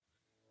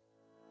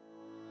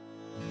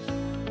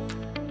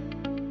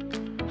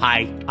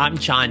Hi, I'm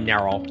John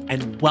Nerrell,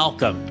 and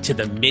welcome to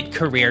the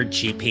Mid-Career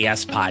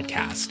GPS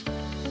podcast.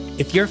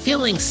 If you're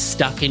feeling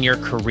stuck in your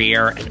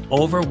career and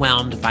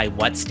overwhelmed by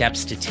what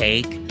steps to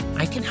take,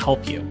 I can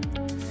help you.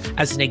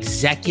 As an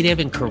executive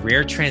and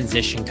career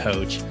transition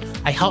coach,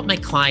 I help my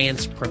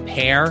clients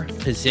prepare,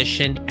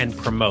 position, and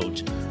promote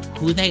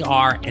who they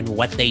are and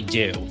what they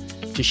do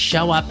to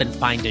show up and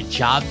find a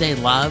job they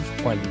love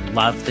or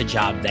love the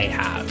job they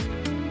have.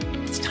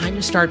 It's time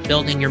to start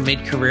building your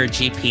mid-career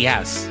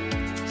GPS.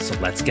 So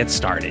let's get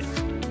started.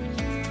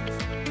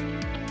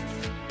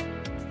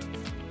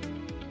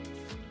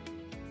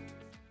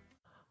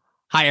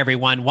 Hi,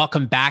 everyone.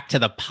 Welcome back to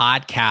the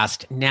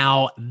podcast.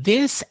 Now,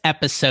 this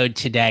episode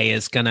today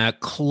is going to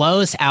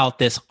close out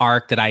this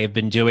arc that I have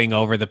been doing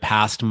over the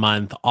past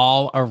month,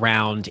 all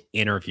around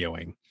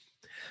interviewing.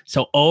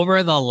 So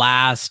over the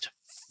last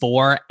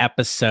 4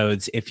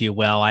 episodes, if you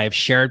will, I have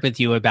shared with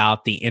you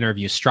about the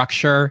interview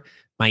structure,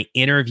 my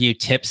interview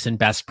tips and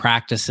best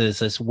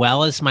practices, as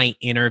well as my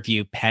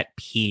interview pet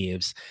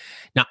peeves.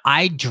 Now,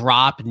 I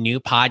drop new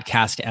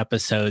podcast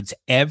episodes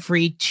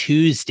every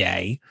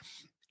Tuesday,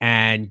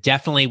 and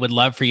definitely would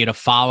love for you to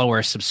follow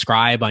or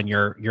subscribe on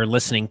your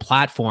listening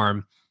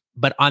platform.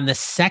 But on the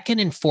second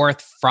and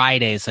fourth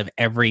Fridays of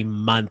every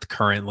month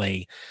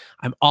currently,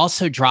 I'm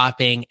also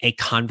dropping a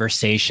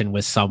conversation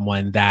with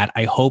someone that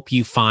I hope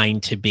you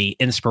find to be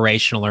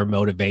inspirational or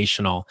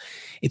motivational.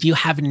 If you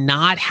have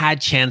not had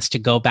a chance to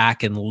go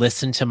back and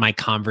listen to my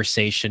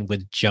conversation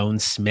with Joan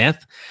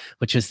Smith,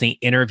 which was the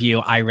interview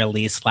I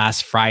released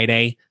last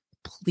Friday,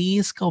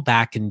 please go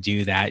back and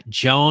do that.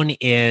 Joan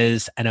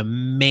is an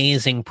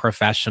amazing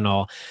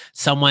professional,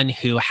 someone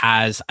who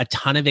has a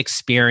ton of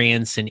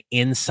experience and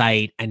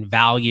insight and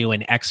value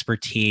and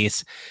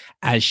expertise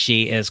as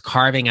she is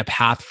carving a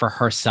path for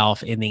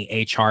herself in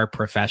the HR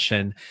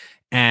profession.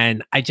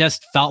 And I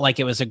just felt like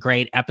it was a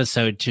great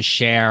episode to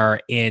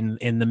share in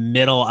the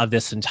middle of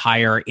this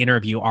entire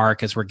interview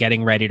arc as we're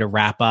getting ready to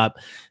wrap up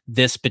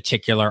this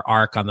particular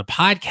arc on the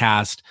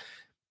podcast.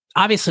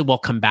 Obviously, we'll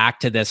come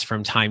back to this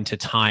from time to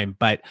time,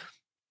 but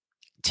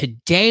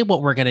today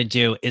what we're going to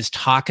do is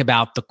talk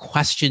about the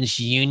questions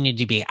you need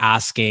to be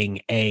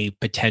asking a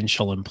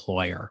potential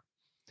employer.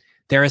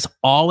 There is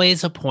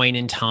always a point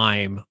in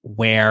time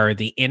where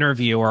the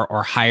interviewer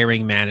or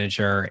hiring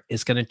manager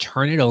is going to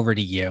turn it over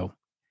to you,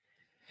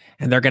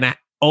 and they're going to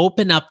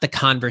open up the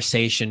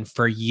conversation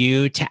for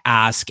you to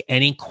ask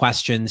any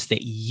questions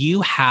that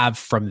you have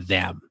from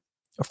them,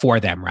 or for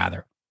them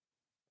rather.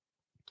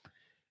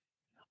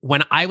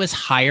 When I was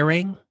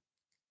hiring,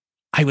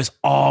 I was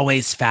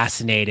always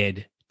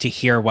fascinated to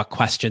hear what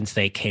questions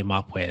they came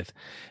up with,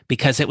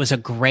 because it was a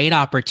great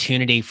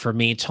opportunity for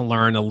me to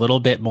learn a little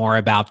bit more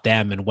about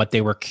them and what they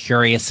were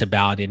curious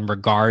about in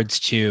regards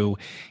to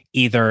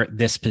either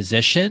this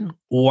position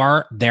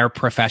or their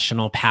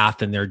professional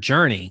path and their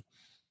journey.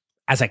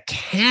 As a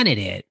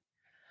candidate,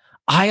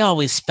 I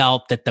always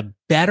felt that the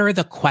better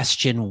the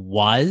question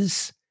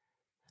was,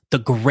 the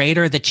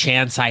greater the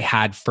chance I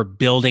had for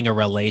building a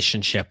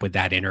relationship with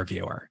that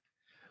interviewer,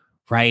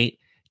 right?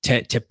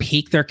 To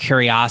pique their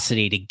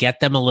curiosity, to get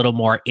them a little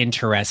more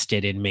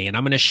interested in me. And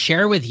I'm going to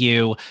share with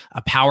you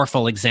a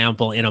powerful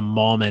example in a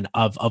moment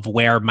of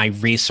where my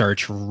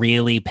research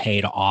really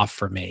paid off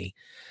for me.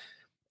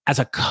 As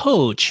a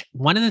coach,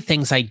 one of the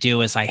things I do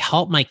is I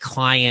help my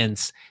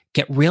clients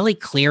get really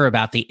clear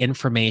about the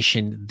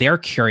information they're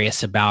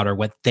curious about or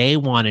what they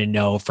want to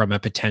know from a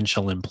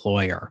potential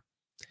employer.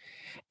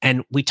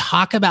 And we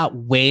talk about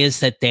ways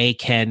that they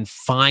can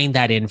find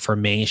that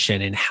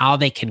information and how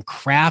they can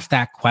craft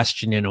that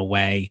question in a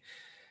way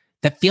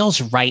that feels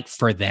right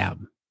for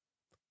them,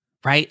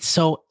 right?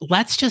 So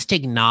let's just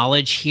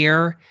acknowledge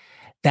here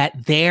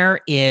that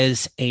there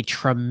is a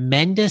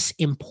tremendous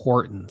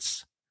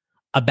importance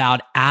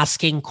about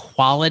asking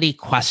quality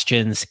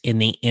questions in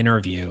the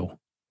interview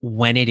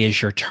when it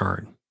is your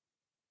turn.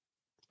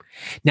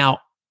 Now,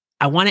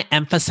 I want to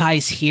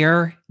emphasize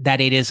here that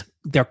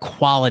they're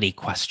quality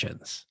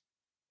questions.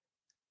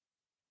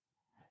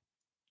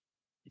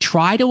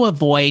 Try to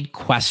avoid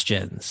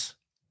questions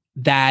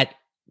that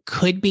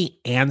could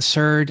be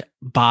answered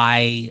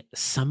by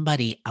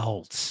somebody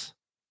else.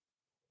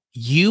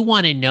 You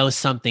want to know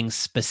something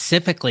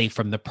specifically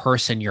from the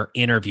person you're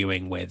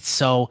interviewing with.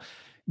 So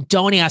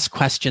don't ask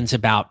questions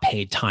about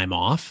paid time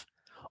off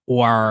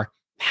or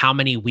how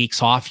many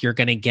weeks off you're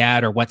going to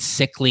get or what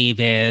sick leave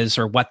is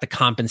or what the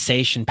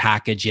compensation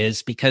package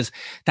is, because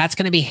that's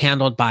going to be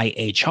handled by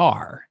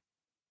HR,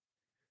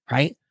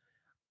 right?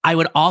 I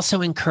would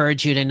also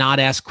encourage you to not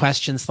ask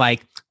questions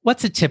like,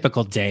 what's a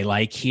typical day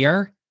like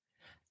here?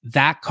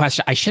 That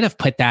question, I should have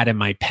put that in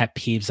my pet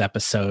peeves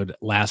episode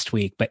last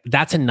week, but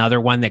that's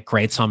another one that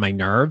grates on my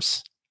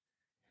nerves,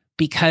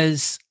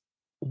 because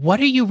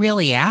what are you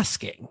really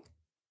asking?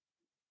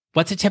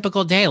 What's a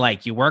typical day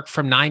like? You work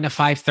from 9 to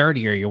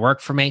 5:30 or you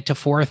work from 8 to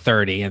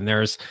 4:30 and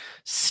there's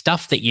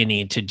stuff that you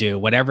need to do,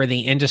 whatever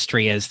the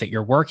industry is that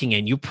you're working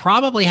in. You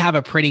probably have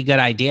a pretty good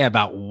idea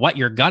about what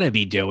you're going to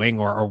be doing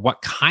or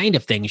what kind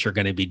of things you're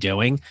going to be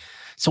doing.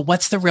 So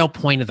what's the real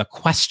point of the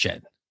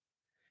question?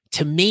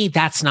 To me,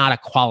 that's not a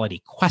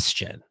quality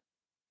question.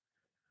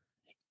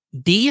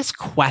 These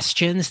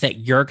questions that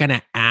you're going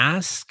to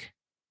ask,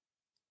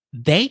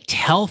 they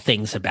tell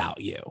things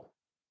about you.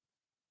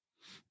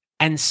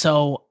 And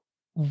so,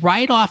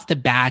 right off the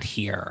bat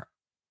here,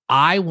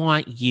 I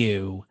want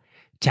you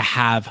to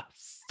have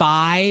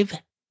 5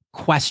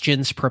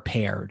 questions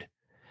prepared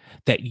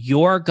that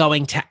you're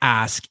going to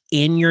ask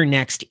in your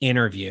next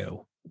interview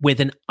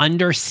with an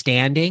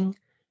understanding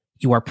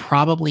you are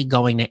probably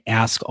going to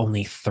ask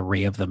only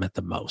 3 of them at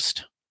the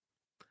most.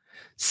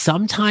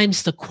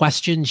 Sometimes the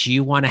questions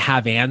you want to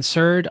have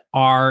answered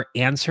are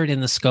answered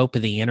in the scope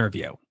of the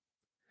interview.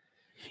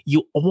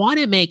 You want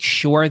to make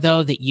sure,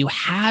 though, that you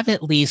have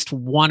at least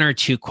 1 or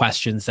 2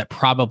 questions that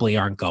probably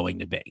aren't going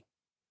to be.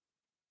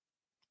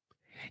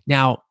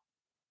 Now,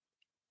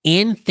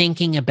 in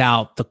thinking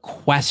about the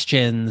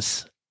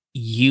questions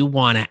you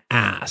want to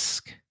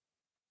ask,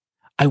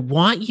 I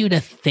want you to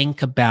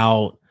think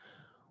about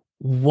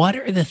what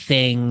are the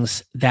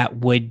things that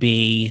would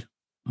be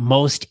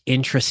most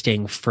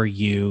interesting for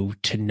you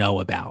to know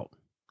about.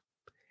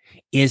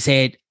 Is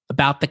it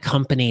about the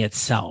company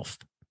itself?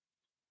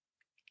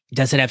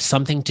 Does it have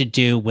something to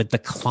do with the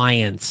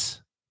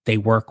clients they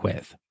work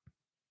with?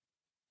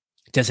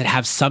 Does it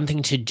have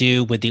something to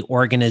do with the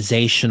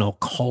organizational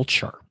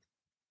culture?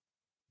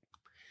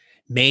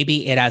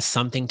 Maybe it has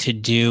something to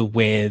do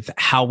with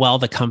how well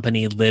the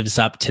company lives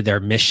up to their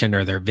mission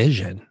or their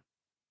vision.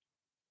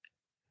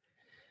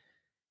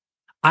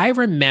 I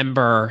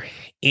remember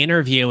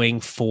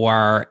interviewing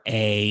for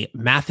a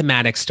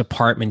mathematics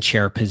department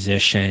chair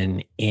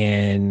position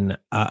in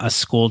a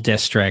school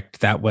district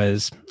that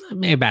was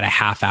maybe about a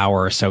half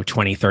hour or so,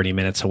 20, 30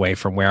 minutes away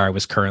from where I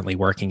was currently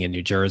working in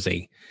New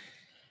Jersey.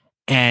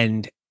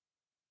 And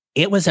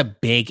it was a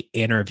big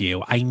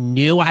interview. I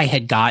knew I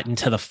had gotten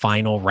to the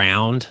final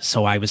round,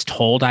 so I was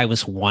told I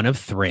was one of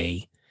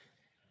 3.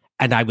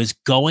 And I was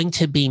going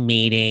to be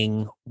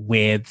meeting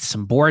with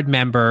some board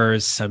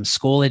members, some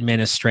school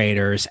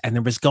administrators, and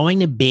there was going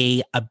to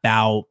be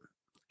about,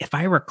 if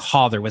I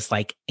recall, there was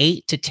like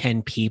 8 to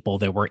 10 people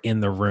that were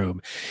in the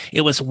room.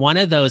 It was one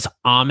of those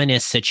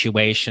ominous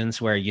situations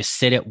where you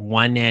sit at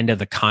one end of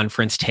the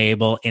conference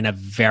table in a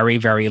very,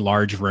 very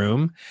large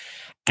room,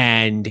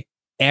 and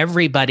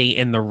everybody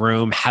in the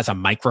room has a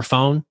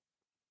microphone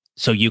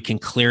so you can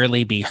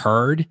clearly be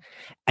heard.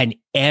 And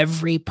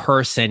every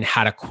person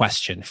had a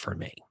question for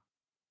me.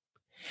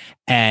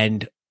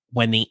 And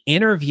when the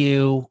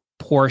interview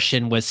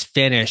portion was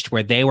finished,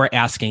 where they were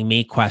asking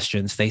me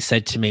questions, they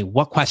said to me,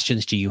 "What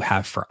questions do you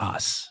have for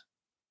us?"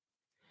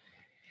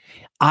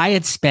 I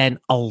had spent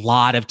a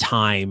lot of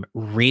time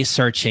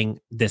researching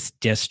this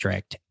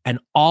district and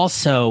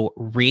also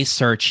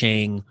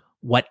researching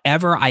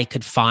whatever I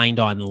could find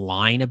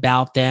online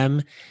about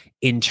them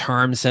in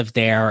terms of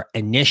their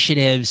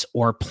initiatives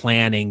or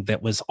planning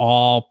that was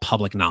all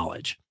public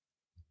knowledge.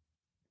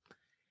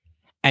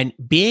 And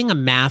being a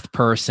math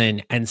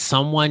person and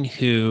someone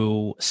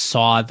who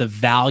saw the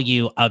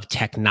value of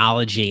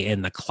technology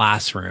in the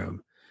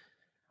classroom,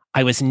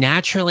 I was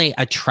naturally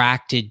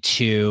attracted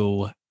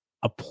to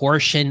a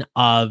portion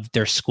of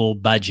their school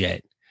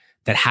budget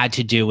that had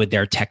to do with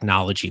their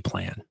technology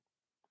plan.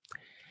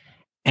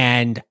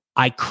 And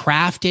I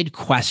crafted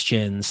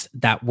questions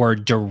that were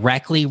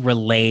directly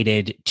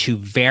related to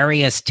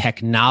various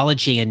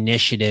technology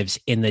initiatives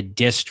in the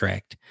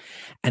district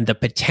and the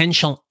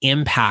potential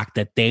impact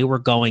that they were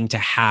going to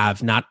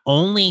have, not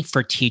only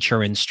for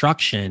teacher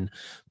instruction,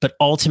 but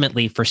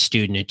ultimately for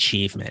student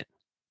achievement.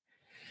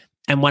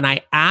 And when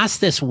I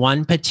asked this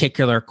one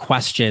particular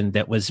question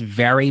that was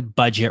very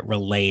budget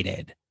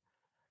related,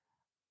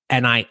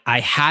 and I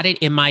had it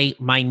in my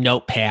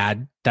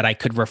notepad that I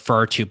could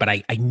refer to, but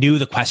I knew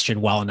the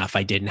question well enough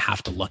I didn't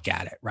have to look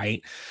at it,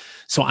 right?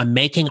 So I'm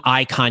making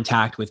eye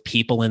contact with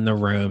people in the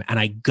room, and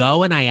I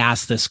go and I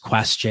ask this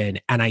question,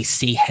 and I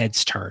see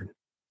heads turn.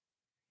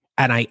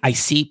 And I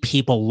see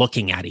people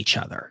looking at each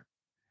other.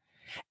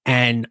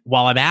 And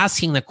while I'm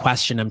asking the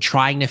question, I'm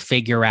trying to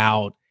figure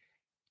out,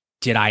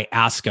 did I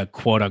ask a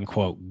quote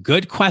unquote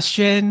good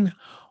question,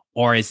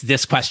 or is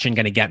this question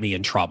going to get me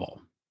in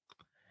trouble?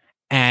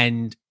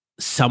 And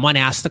someone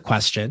asked the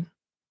question.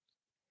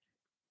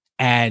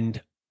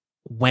 And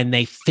when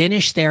they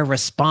finished their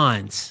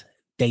response,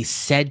 they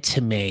said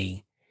to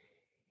me,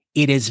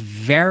 "It is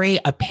very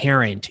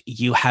apparent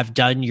you have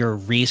done your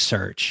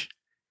research,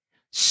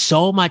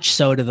 so much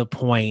so to the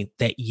point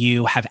that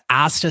you have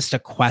asked us a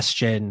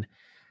question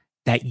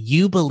that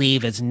you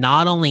believe is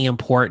not only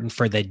important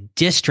for the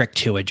district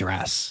to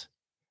address,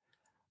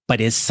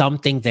 but is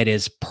something that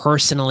is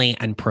personally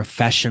and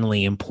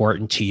professionally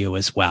important to you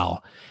as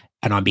well.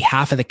 And on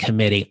behalf of the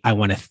committee, I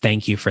want to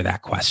thank you for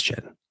that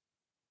question."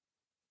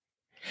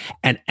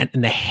 And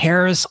the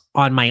hairs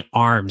on my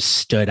arms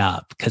stood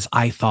up because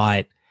I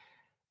thought,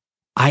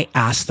 I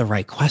asked the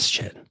right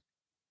question,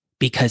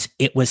 because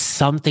it was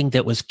something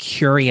that was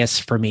curious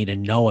for me to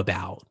know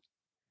about.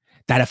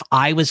 That if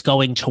I was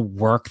going to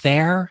work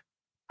there,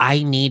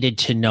 I needed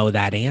to know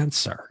that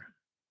answer.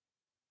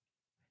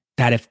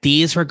 that if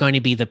these were going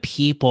to be the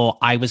people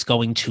I was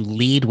going to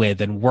lead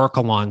with and work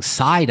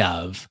alongside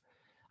of,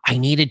 I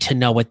needed to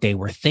know what they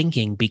were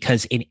thinking,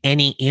 because in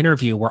any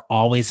interview, we're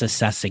always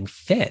assessing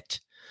fit,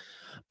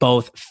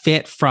 both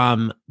fit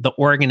from the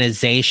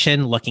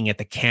organization looking at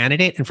the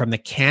candidate and from the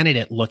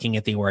candidate looking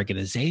at the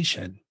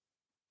organization.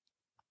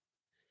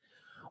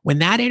 When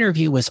that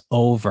interview was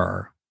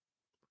over,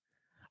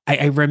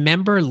 I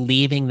remember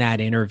leaving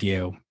that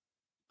interview,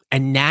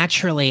 and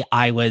naturally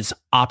I was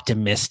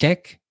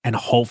optimistic and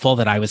hopeful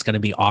that I was going to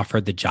be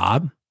offered the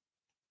job.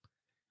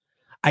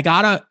 I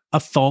got a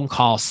phone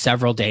call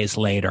several days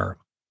later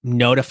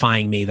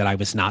notifying me that I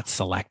was not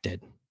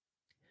selected.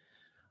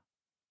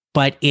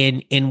 But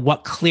in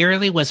what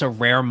clearly was a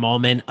rare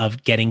moment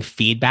of getting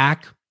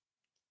feedback,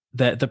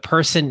 the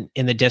person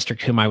in the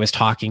district whom I was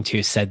talking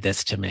to said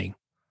this to me: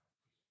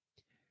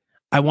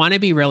 I want to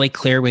be really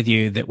clear with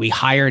you that we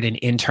hired an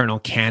internal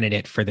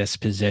candidate for this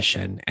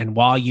position. And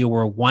while you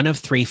were one of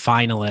 3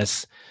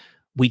 finalists,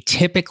 we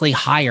typically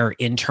hire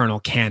internal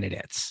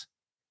candidates.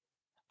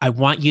 I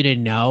want you to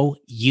know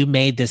you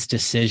made this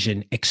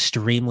decision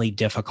extremely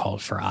difficult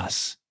for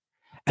us,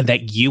 and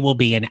that you will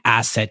be an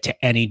asset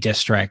to any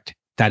district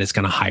that is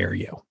going to hire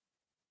you.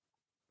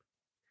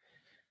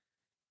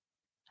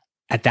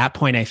 At that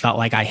point, I felt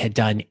like I had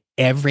done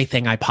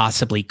everything I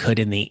possibly could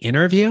in the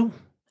interview,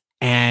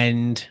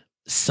 and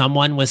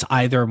someone was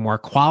either more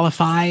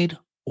qualified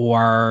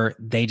or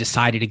they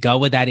decided to go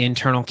with that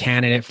internal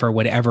candidate for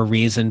whatever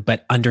reason.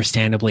 But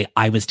understandably,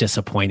 I was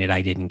disappointed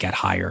I didn't get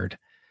hired.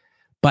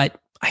 But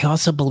I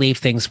also believe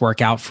things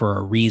work out for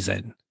a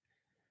reason.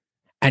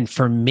 And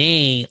for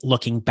me,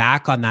 looking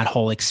back on that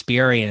whole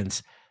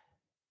experience,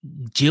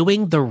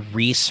 doing the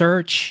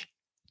research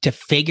to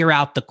figure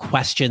out the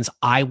questions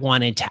I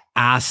wanted to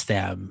ask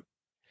them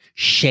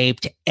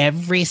shaped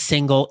every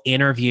single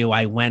interview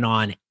I went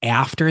on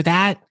after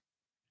that,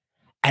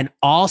 and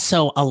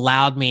also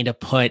allowed me to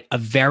put a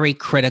very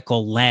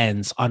critical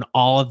lens on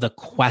all of the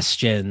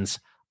questions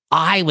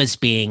I was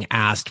being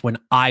asked when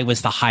I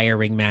was the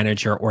hiring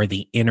manager or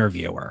the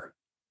interviewer.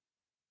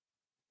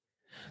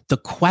 The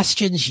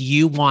questions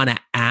you want to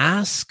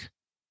ask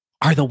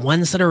are the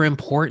ones that are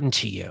important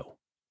to you,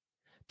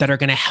 that are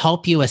going to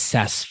help you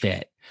assess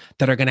fit,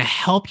 that are going to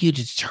help you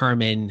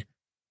determine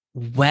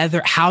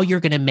how you're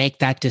going to make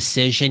that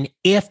decision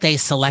if they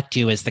select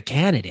you as the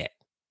candidate.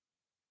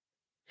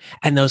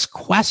 And those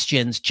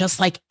questions, just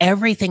like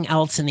everything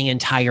else in the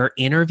entire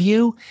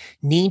interview,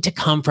 need to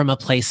come from a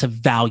place of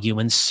value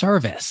and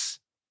service.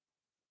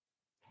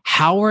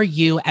 How are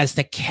you as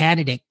the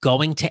candidate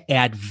going to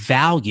add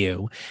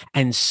value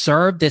and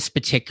serve this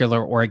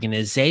particular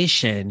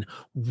organization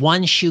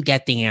once you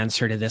get the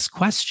answer to this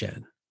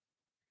question?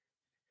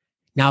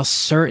 Now,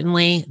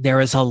 certainly there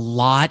is a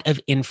lot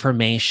of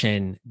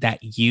information that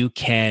you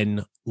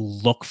can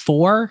look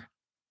for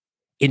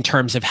in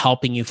terms of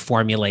helping you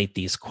formulate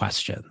these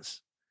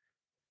questions.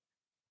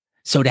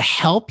 So to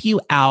help you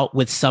out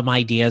with some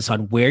ideas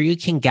on where you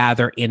can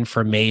gather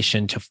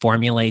information to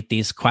formulate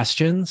these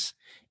questions,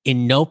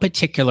 in no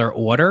particular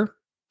order,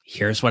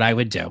 here's what I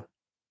would do.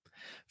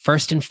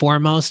 First and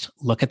foremost,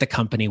 look at the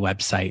company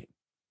website.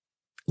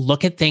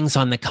 Look at things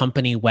on the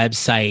company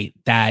website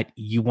that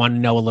you want to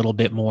know a little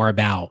bit more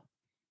about.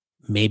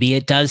 Maybe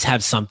it does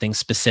have something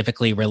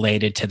specifically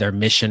related to their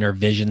mission or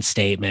vision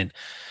statement,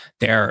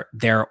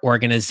 their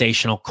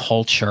organizational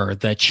culture,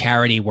 the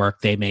charity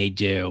work they may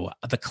do,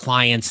 the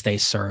clients they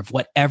serve,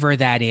 whatever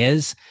that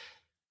is.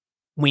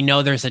 We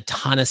know there's a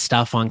ton of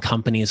stuff on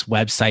companies'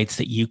 websites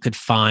that you could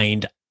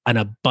find an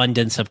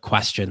abundance of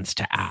questions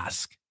to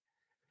ask.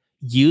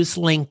 Use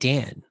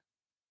LinkedIn.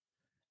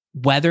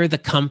 Whether the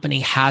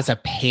company has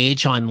a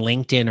page on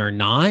LinkedIn or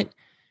not,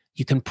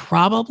 you can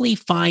probably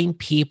find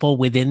people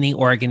within the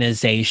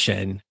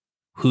organization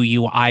who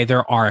you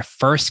either are a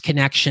first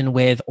connection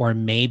with or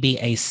maybe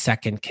a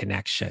second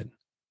connection.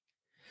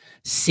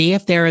 See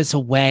if there is a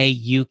way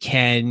you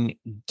can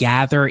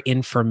gather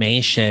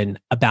information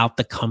about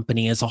the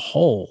company as a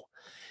whole.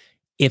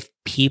 If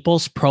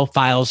people's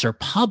profiles are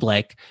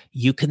public,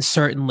 you can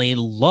certainly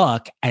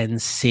look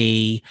and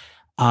see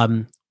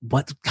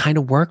what kind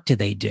of work do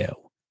they do.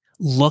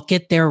 Look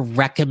at their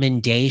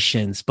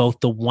recommendations, both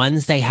the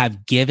ones they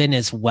have given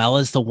as well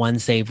as the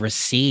ones they've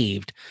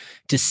received,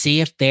 to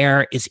see if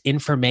there is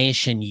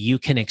information you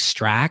can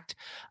extract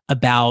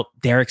about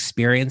their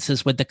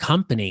experiences with the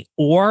company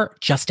or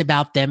just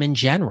about them in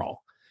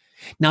general.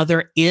 Now,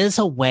 there is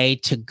a way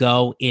to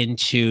go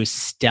into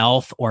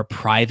stealth or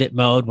private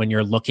mode when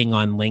you're looking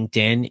on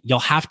LinkedIn. You'll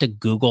have to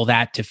Google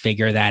that to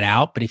figure that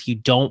out. But if you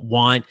don't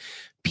want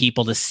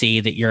people to see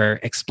that you're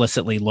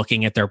explicitly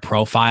looking at their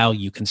profile,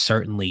 you can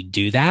certainly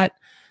do that.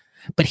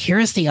 But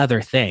here's the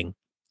other thing.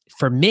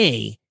 For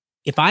me,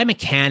 if I'm a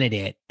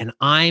candidate and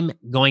I'm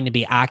going to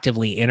be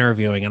actively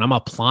interviewing and I'm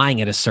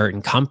applying at a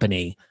certain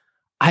company,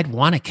 I'd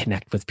want to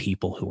connect with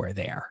people who are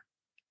there.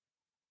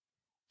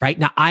 Right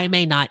now, I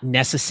may not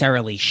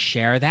necessarily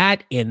share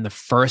that in the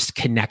first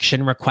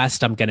connection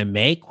request I'm going to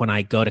make when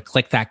I go to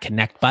click that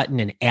connect button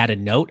and add a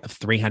note of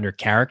 300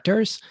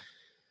 characters.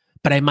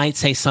 But I might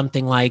say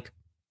something like,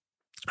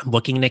 I'm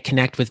looking to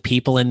connect with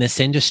people in this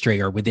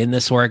industry or within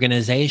this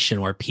organization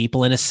or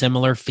people in a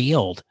similar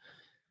field.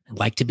 I'd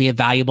like to be a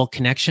valuable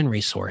connection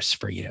resource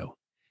for you.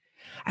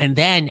 And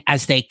then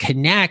as they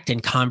connect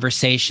and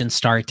conversations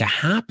start to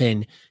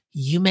happen,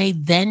 you may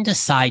then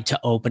decide to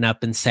open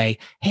up and say,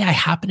 hey, I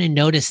happen to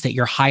notice that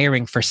you're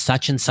hiring for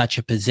such and such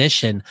a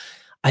position.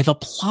 I've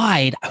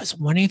applied. I was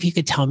wondering if you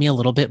could tell me a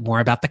little bit more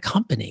about the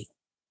company.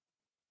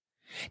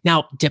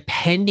 Now,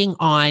 depending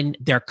on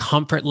their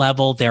comfort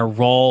level, their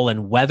role,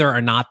 and whether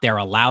or not they're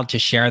allowed to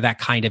share that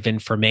kind of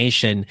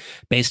information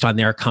based on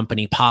their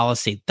company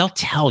policy, they'll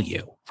tell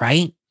you,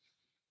 right?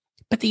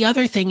 But the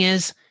other thing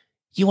is,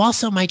 you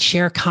also might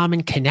share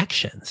common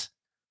connections.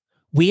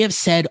 We have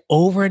said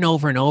over and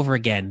over and over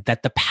again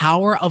that the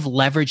power of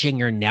leveraging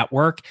your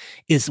network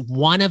is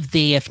one of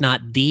the, if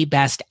not the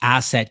best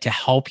asset to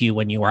help you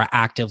when you are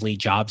actively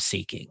job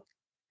seeking.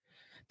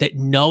 That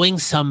knowing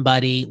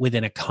somebody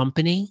within a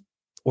company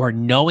or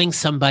knowing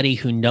somebody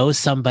who knows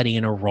somebody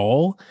in a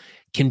role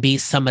can be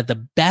some of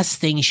the best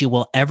things you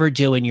will ever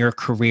do in your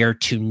career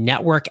to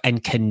network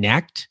and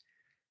connect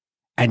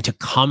and to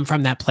come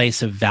from that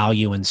place of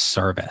value and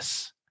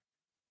service.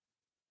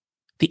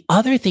 The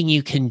other thing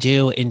you can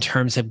do in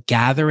terms of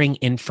gathering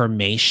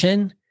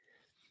information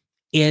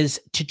is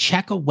to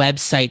check a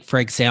website, for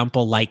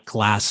example, like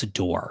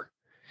Glassdoor.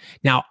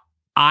 Now,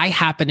 I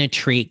happen to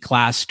treat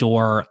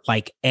Glassdoor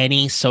like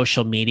any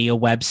social media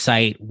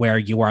website where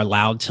you are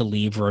allowed to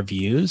leave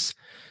reviews,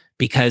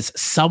 because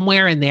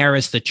somewhere in there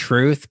is the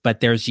truth,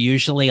 but there's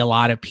usually a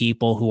lot of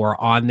people who are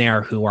on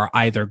there who are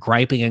either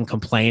griping and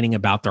complaining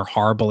about their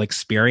horrible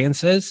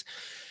experiences.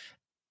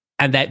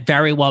 And that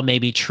very well may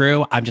be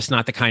true. I'm just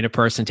not the kind of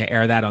person to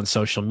air that on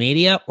social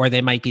media, or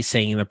they might be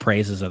singing the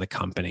praises of the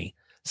company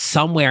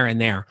somewhere in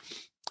there.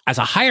 As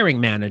a hiring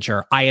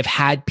manager, I have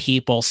had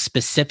people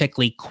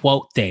specifically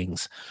quote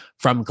things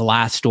from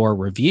Glassdoor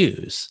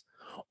reviews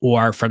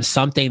or from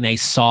something they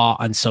saw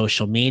on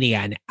social media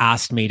and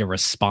asked me to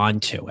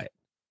respond to it.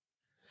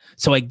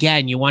 So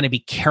again, you want to be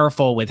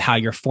careful with how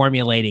you're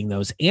formulating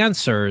those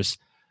answers,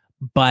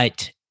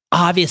 but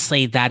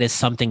obviously that is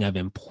something of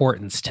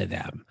importance to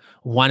them.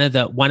 One of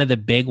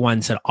the big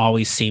ones that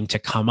always seemed to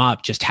come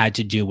up just had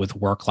to do with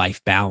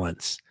work-life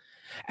balance.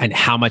 And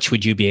how much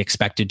would you be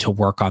expected to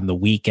work on the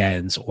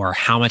weekends, or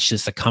how much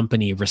does the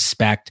company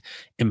respect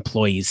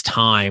employees'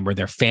 time or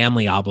their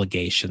family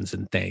obligations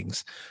and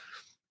things?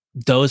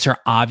 Those are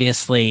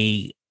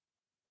obviously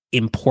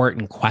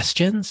important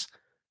questions,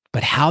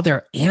 but how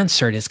they're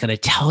answered is going to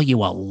tell you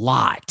a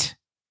lot.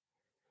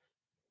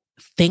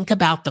 Think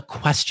about the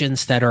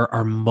questions that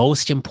are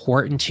most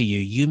important to you.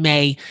 You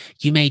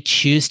may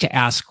choose to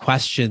ask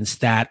questions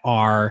that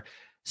are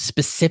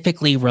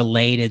specifically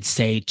related,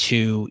 say,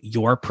 to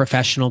your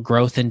professional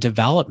growth and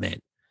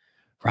development,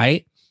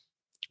 right?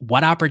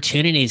 What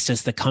opportunities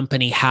does the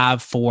company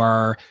have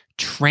for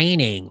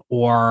training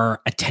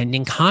or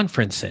attending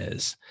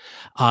conferences?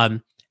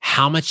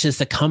 How much does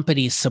the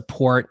company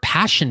support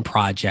passion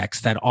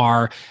projects that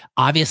are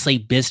obviously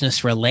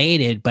business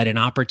related, but an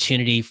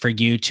opportunity for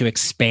you to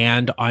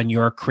expand on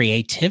your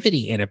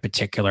creativity in a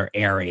particular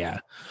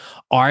area?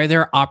 Are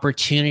there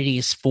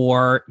opportunities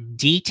for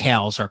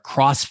details or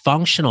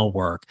cross-functional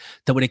work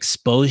that would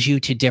expose you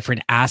to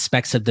different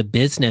aspects of the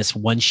business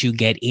once you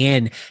get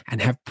in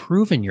and have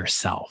proven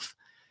yourself?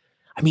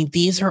 I mean,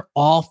 these are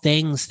all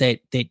things that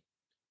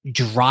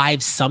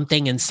drive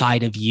something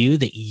inside of you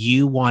that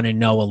you want to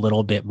know a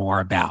little bit more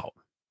about.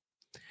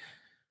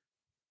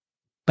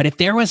 But if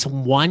there was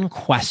one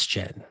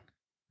question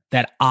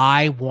that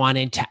I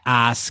wanted to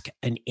ask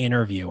an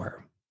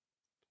interviewer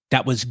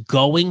that was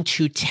going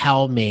to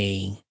tell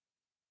me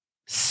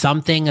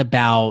something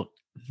about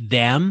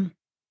them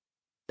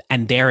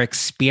and their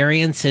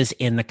experiences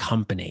in the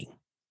company,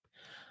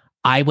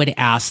 I would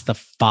ask the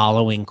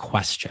following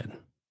question.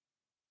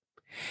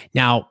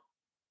 Now,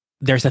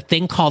 there's a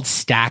thing called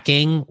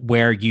stacking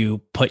where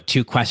you put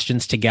two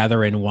questions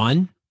together in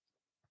one.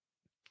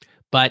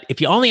 But if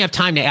you only have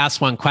time to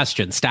ask one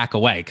question, stack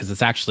away, because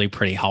it's actually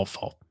pretty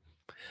helpful.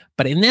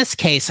 But in this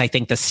case, I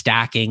think the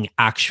stacking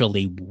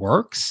actually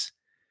works.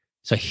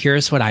 So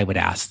here's what I would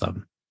ask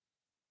them.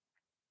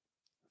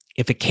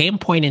 If it came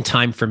point in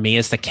time for me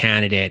as the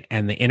candidate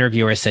and the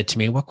interviewer said to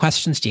me, what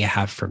questions do you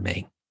have for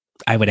me?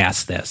 I would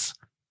ask this.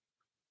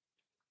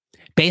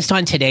 Based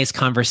on today's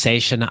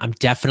conversation, I'm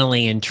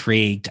definitely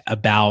intrigued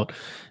about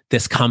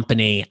this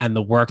company and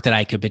the work that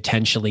I could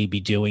potentially be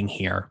doing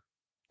here.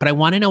 But I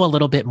want to know a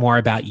little bit more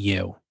about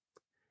you.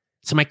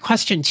 So my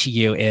question to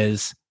you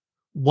is,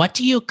 what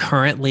do you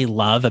currently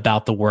love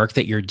about the work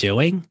that you're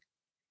doing?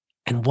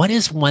 And what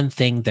is one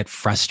thing that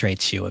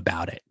frustrates you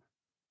about it?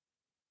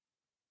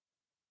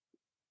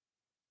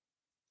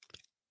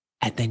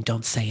 And then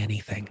don't say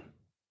anything.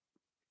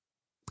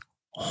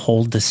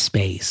 Hold the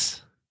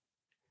space.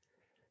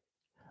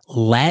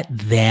 Let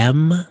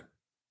them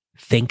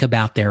think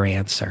about their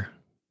answer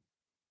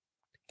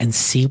and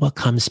see what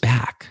comes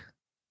back.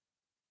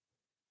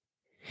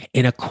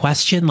 In a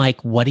question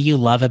like, what do you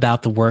love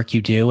about the work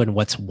you do and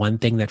what's one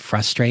thing that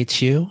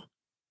frustrates you?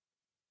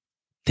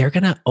 they're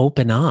going to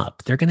open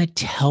up. They're going to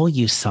tell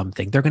you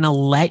something. They're going to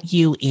let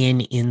you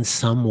in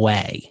some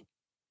way.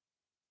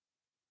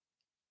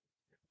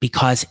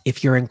 Because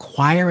if you're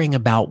inquiring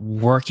about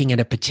working at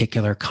a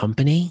particular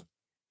company,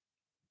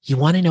 you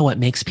want to know what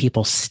makes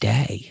people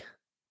stay.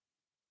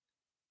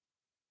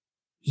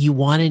 You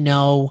want to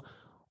know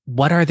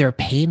what are their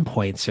pain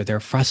points or their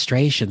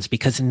frustrations,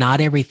 because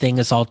not everything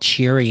is all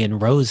cheery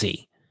and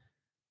rosy.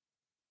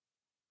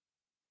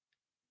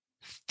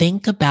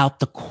 Think about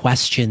the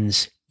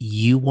questions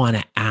you want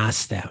to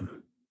ask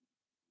them.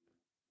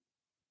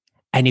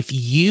 And if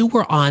you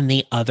were on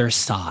the other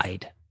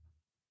side,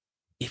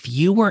 if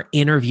you were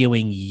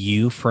interviewing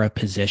you for a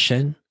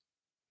position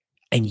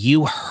and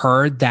you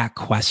heard that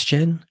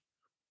question,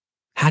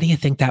 how do you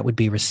think that would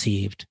be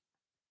received?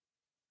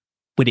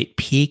 Would it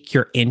pique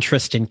your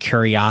interest and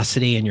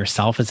curiosity in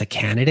yourself as a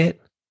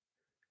candidate?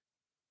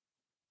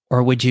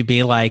 Or would you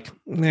be like,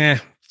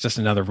 it's just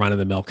another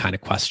run-of-the-mill kind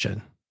of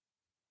question?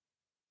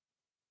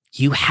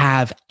 You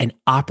have an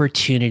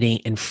opportunity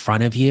in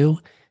front of you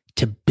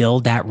to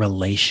build that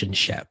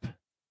relationship.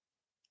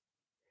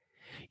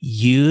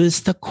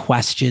 Use the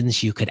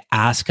questions you could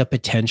ask a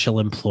potential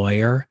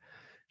employer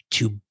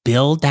to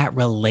build that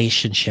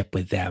relationship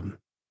with them.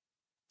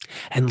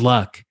 And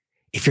look,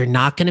 if you're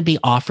not going to be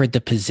offered the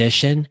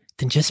position,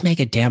 then just make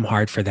it damn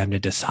hard for them to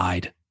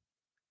decide.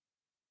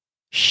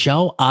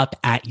 Show up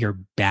at your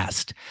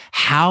best.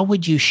 How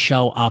would you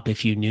show up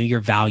if you knew your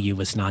value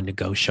was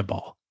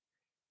non-negotiable?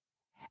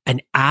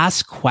 And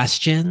ask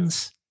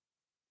questions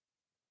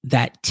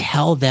that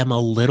tell them a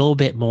little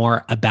bit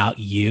more about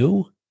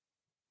you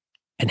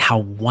and how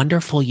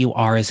wonderful you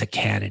are as a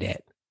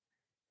candidate.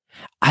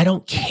 I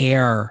don't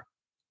care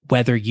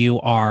whether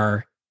you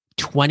are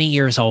 20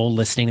 years old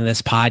listening to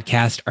this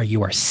podcast or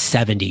you are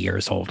 70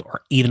 years old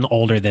or even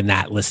older than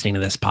that listening to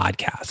this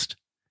podcast,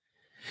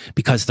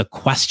 because the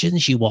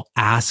questions you will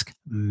ask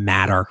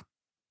matter.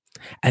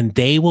 And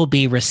they will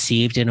be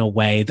received in a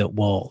way that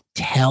will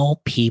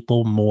tell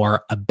people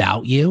more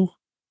about you,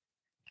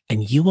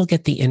 and you will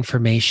get the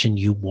information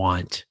you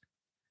want.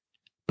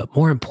 But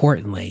more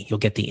importantly, you'll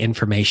get the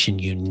information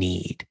you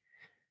need,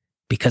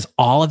 because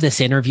all of this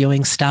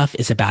interviewing stuff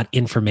is about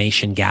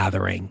information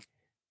gathering.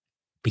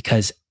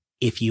 Because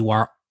if you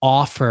are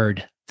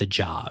offered the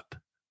job,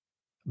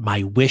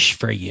 my wish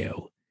for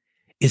you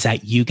is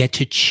that you get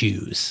to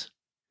choose.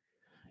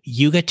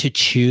 You get to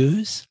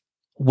choose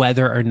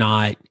whether or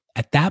not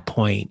at that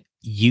point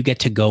you get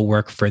to go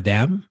work for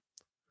them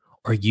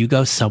or you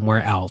go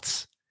somewhere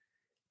else,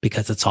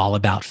 because it's all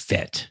about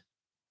fit.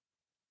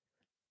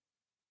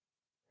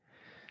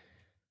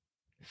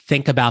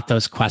 Think about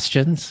those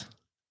questions.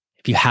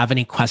 If you have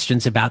any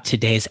questions about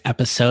today's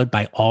episode,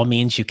 by all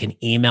means, you can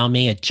email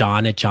me at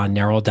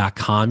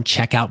john@johnneral.com.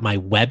 Check out my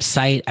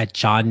website at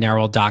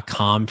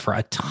johnneral.com for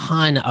a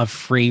ton of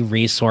free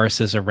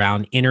resources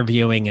around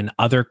interviewing and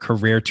other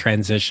career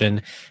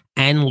transition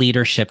and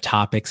leadership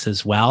topics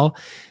as well.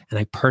 And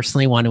I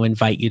personally want to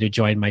invite you to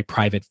join my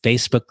private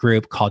Facebook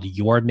group called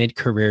Your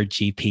Mid-Career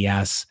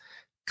GPS.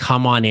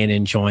 Come on in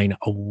and join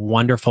a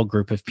wonderful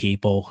group of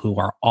people who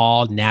are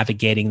all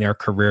navigating their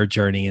career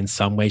journey in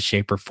some way,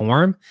 shape, or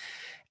form.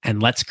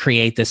 And let's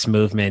create this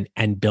movement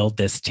and build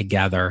this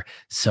together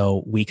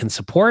so we can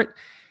support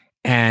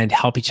and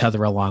help each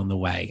other along the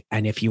way.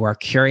 And if you are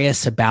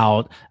curious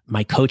about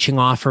my coaching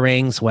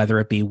offerings, whether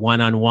it be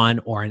one-on-one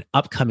or an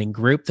upcoming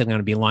group that I'm going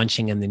to be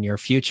launching in the near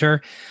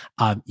future,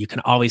 you can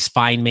always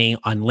find me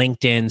on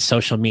LinkedIn,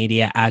 social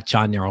media at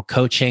John Neral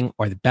Coaching,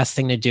 or the best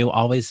thing to do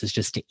always is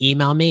just to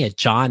email me at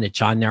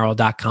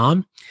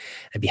john@johnneral.com.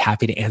 I'd be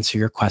happy to answer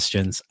your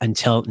questions.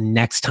 Until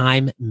next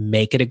time,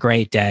 make it a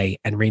great day.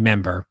 And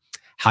remember,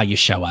 how you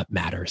show up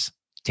matters.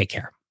 Take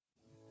care.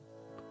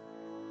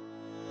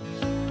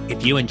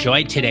 If you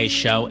enjoyed today's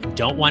show and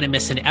don't want to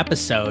miss an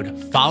episode,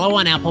 follow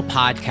on Apple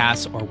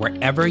Podcasts or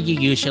wherever you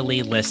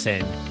usually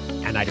listen.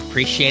 And I'd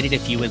appreciate it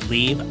if you would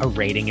leave a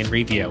rating and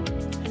review.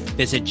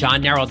 Visit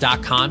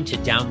johnneral.com to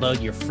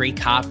download your free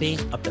copy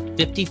of the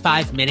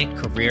 55-minute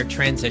career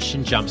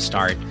transition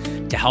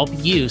jumpstart to help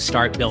you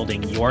start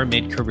building your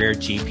mid-career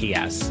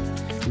GPS.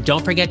 And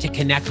don't forget to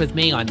connect with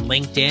me on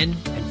LinkedIn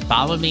and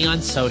follow me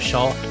on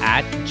social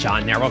at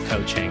John Neral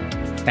Coaching.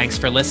 Thanks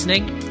for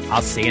listening.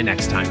 I'll see you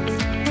next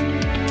time.